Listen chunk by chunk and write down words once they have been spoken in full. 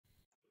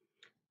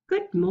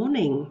Good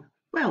morning.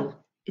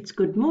 Well, it's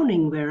good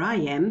morning where I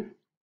am.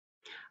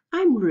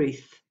 I'm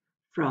Ruth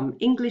from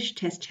English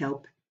Test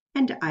Help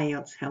and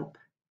IELTS Help.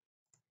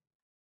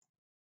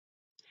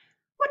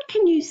 What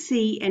can you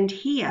see and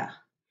hear?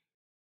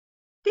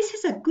 This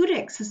is a good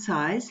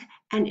exercise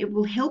and it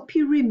will help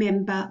you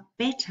remember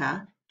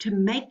better to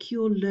make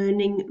your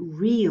learning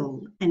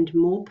real and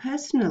more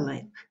personal,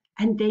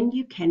 and then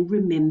you can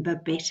remember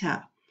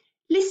better.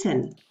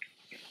 Listen.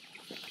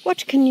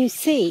 What can you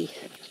see?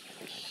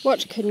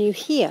 What can you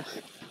hear?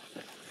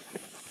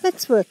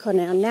 Let's work on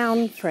our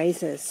noun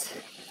phrases.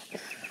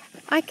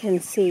 I can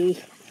see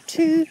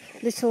two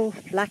little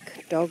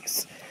black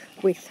dogs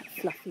with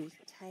fluffy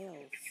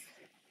tails.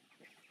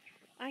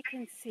 I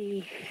can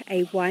see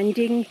a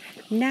winding,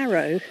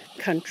 narrow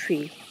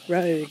country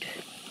road.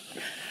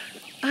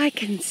 I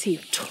can see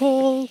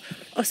tall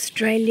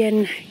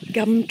Australian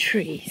gum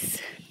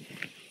trees.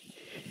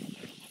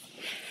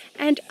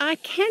 And I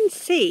can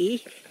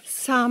see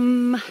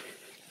some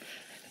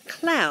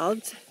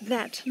clouds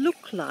that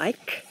look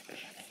like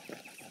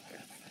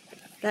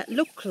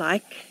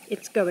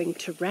it's going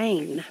to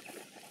rain.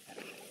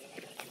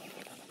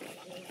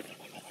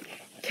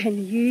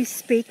 Can you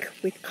speak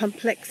with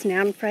complex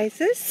noun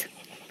phrases?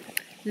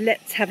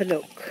 Let's have a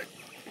look.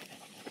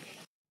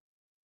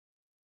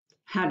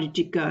 How did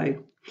you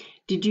go?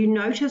 Did you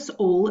notice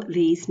all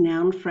these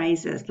noun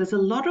phrases? There's a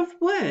lot of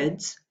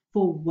words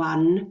for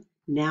one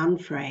noun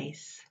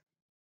phrase.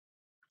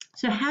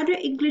 So how do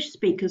English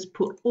speakers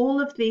put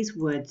all of these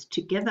words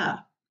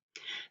together?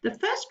 The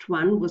first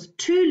one was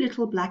two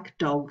little black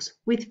dogs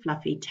with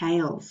fluffy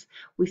tails.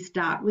 We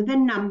start with a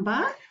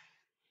number,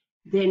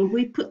 then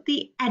we put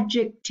the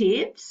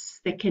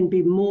adjectives. There can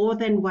be more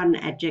than one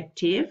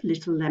adjective,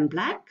 little and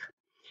black.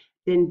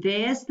 Then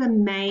there's the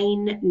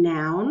main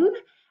noun.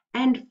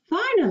 And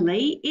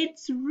finally,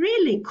 it's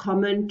really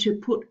common to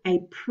put a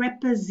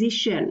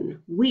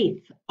preposition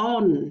with,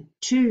 on,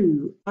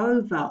 to,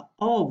 over,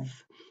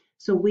 of.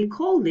 So we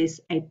call this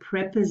a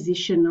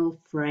prepositional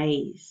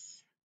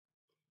phrase.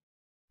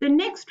 The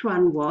next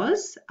one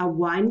was a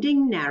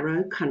winding,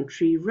 narrow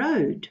country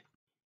road.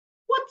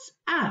 What's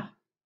a,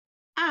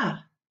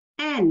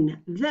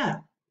 an,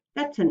 the?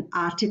 That's an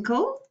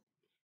article,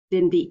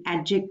 then the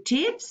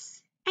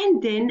adjectives,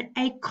 and then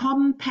a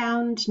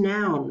compound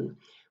noun,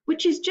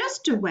 which is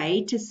just a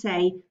way to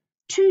say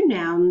two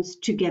nouns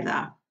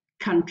together,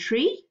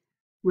 country,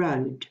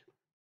 road.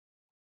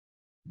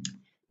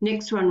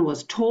 Next one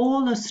was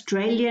tall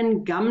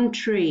Australian gum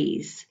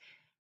trees.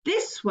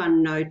 This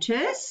one,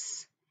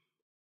 notice,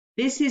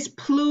 this is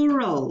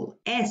plural,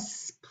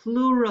 S,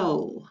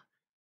 plural.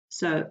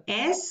 So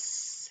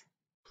S,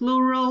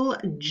 plural,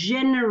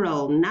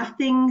 general,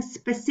 nothing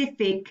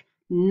specific,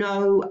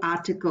 no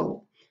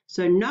article.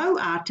 So no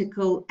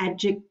article,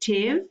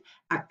 adjective,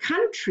 a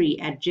country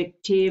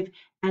adjective,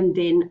 and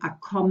then a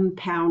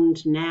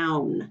compound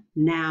noun,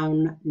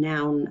 noun,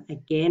 noun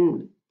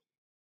again.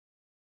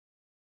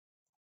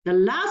 The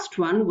last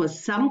one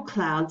was some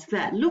clouds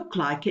that look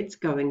like it's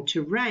going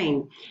to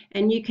rain.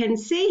 And you can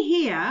see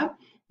here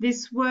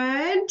this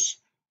word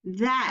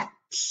that.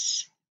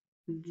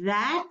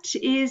 That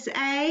is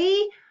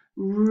a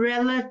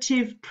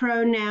relative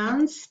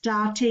pronoun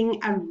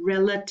starting a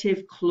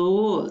relative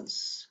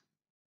clause.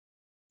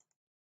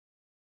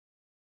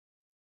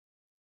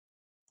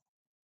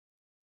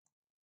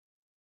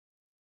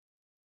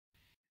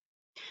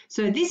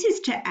 So this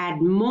is to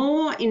add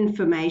more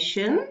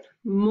information.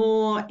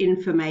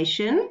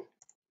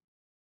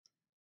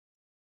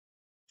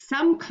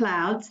 Some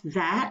clouds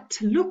that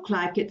look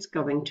like it's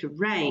going to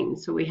rain.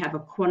 So we have a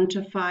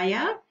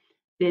quantifier.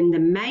 Then the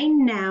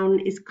main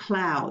noun is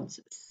clouds,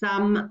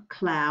 some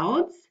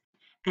clouds,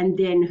 and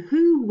then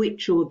who,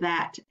 which, or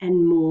that,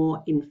 and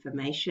more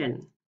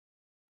information.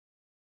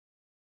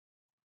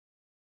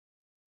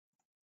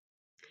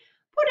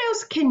 What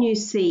else can you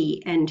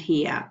see and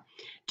hear?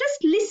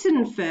 Just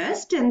listen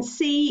first and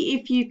see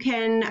if you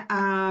can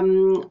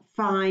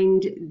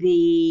find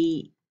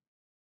the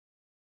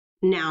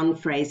noun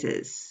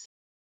phrases.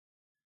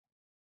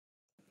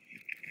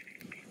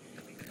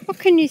 What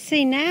can you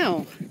see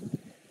now?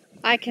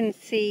 I can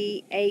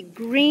see a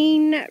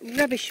green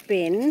rubbish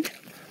bin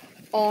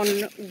on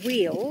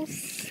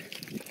wheels,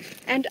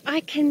 and I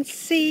can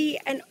see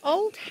an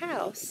old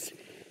house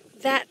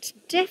that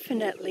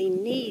definitely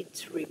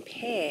needs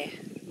repair.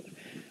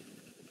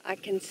 I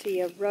can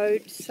see a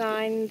road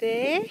sign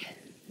there,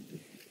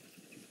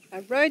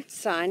 a road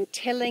sign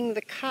telling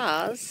the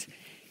cars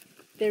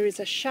there is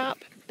a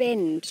sharp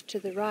bend to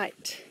the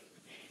right,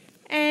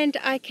 and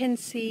I can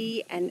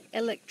see an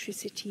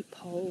electricity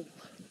pole.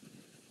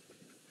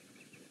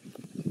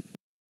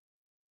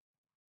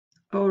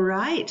 All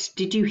right,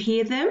 did you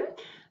hear them?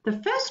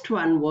 The first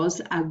one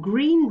was a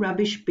green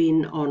rubbish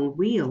bin on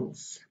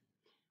wheels.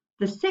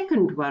 The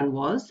second one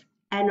was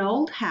an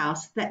old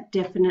house that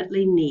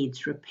definitely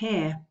needs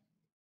repair.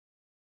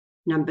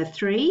 Number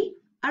 3,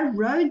 a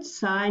road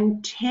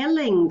sign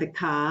telling the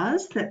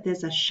cars that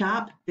there's a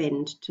sharp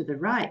bend to the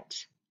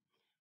right.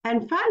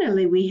 And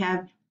finally, we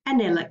have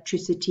an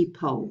electricity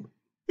pole.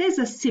 There's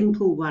a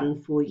simple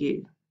one for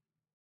you.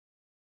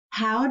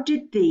 How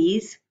did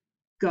these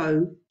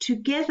go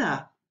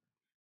together?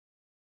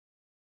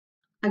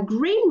 A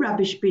green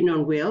rubbish bin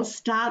on wheels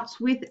starts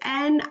with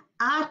an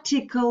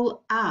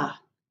article a,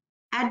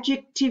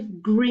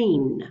 adjective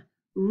green,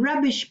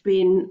 rubbish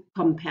bin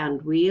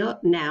compound wheel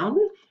noun,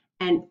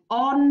 and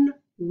on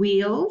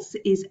wheels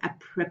is a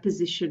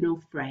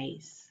prepositional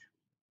phrase.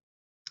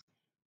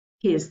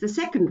 Here's the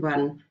second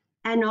one,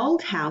 an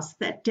old house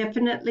that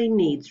definitely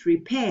needs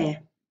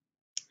repair.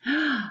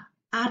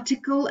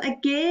 Article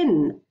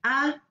again,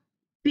 a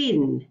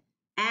bin,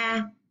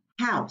 a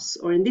house,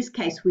 or in this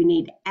case we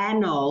need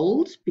an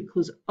old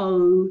because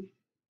O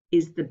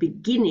is the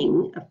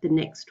beginning of the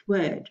next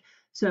word.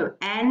 So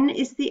an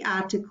is the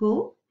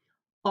article,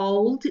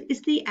 old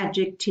is the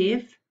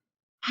adjective,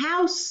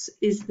 house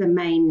is the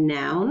main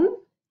noun.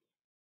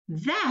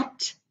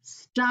 That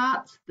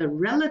starts the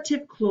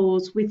relative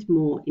clause with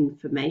more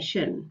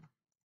information.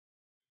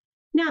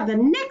 Now the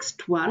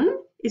next one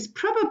is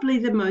probably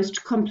the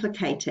most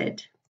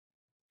complicated.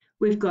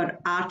 We've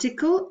got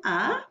article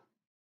a,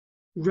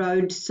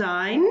 road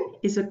sign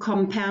is a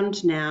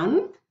compound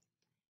noun.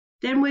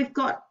 Then we've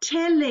got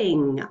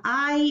telling,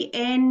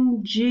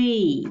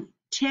 ing,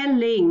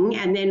 telling,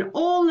 and then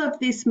all of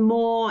this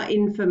more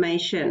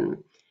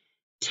information.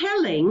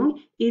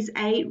 Telling is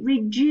a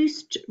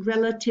reduced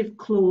relative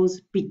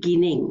clause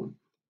beginning.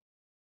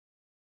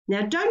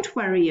 Now don't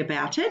worry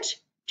about it,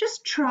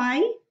 just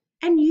try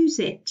and use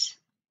it.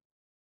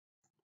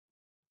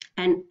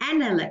 And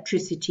an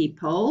electricity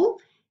pole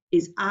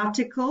is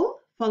article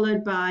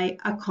followed by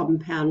a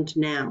compound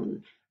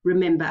noun.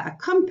 Remember, a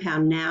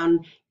compound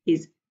noun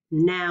is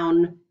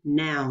noun,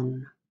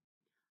 noun.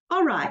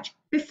 All right,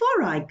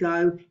 before I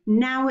go,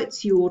 now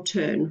it's your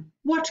turn.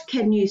 What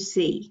can you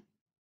see?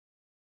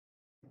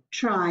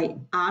 Try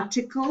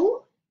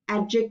article,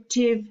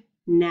 adjective,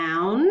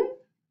 noun,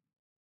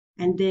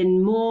 and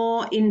then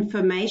more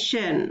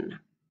information.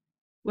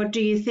 What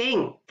do you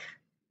think?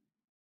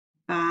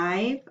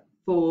 5,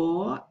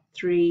 4,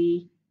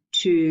 3,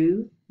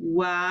 2,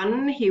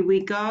 1. Here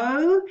we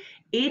go.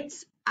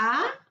 It's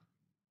a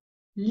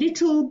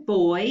little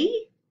boy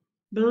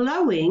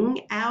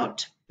blowing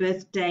out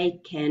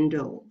birthday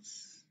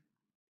candles.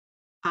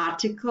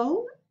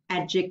 Article,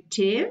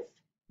 adjective,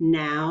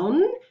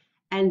 noun,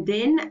 and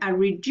then a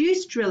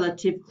reduced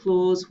relative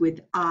clause with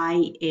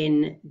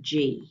ing.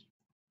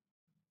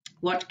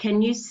 What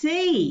can you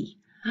see?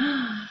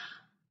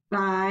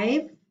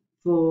 5,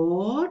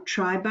 4,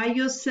 try by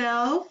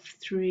yourself.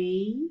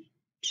 3,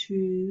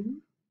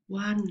 2,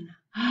 1.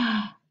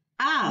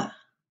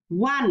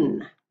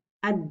 One.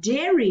 A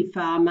dairy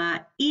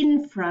farmer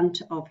in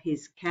front of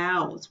his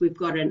cows. We've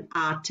got an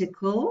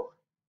article.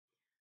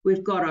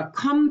 We've got a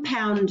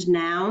compound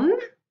noun,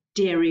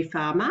 dairy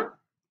farmer.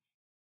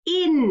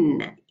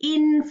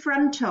 In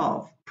front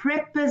of,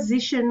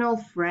 prepositional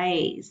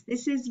phrase.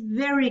 This is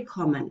very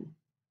common.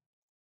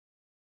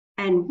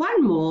 And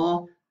one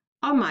more.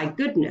 Oh my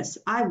goodness,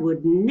 I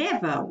would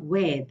never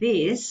wear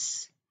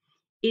this.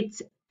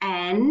 It's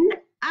an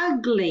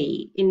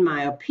ugly, in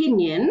my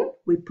opinion.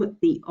 We put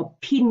the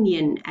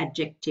opinion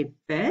adjective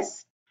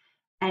first.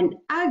 An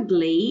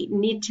ugly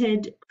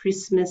knitted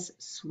Christmas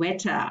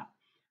sweater.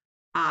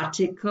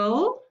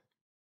 Article,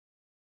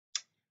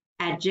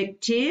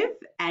 adjective,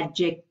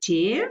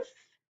 adjective.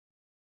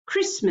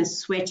 Christmas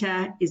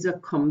sweater is a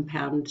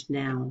compound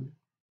noun.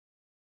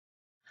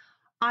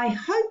 I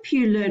hope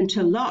you learnt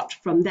a lot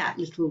from that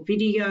little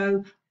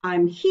video.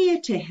 I'm here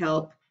to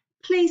help.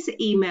 Please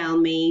email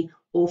me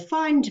or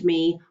find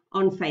me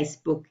on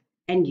Facebook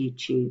and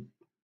YouTube.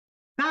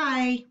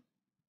 Bye.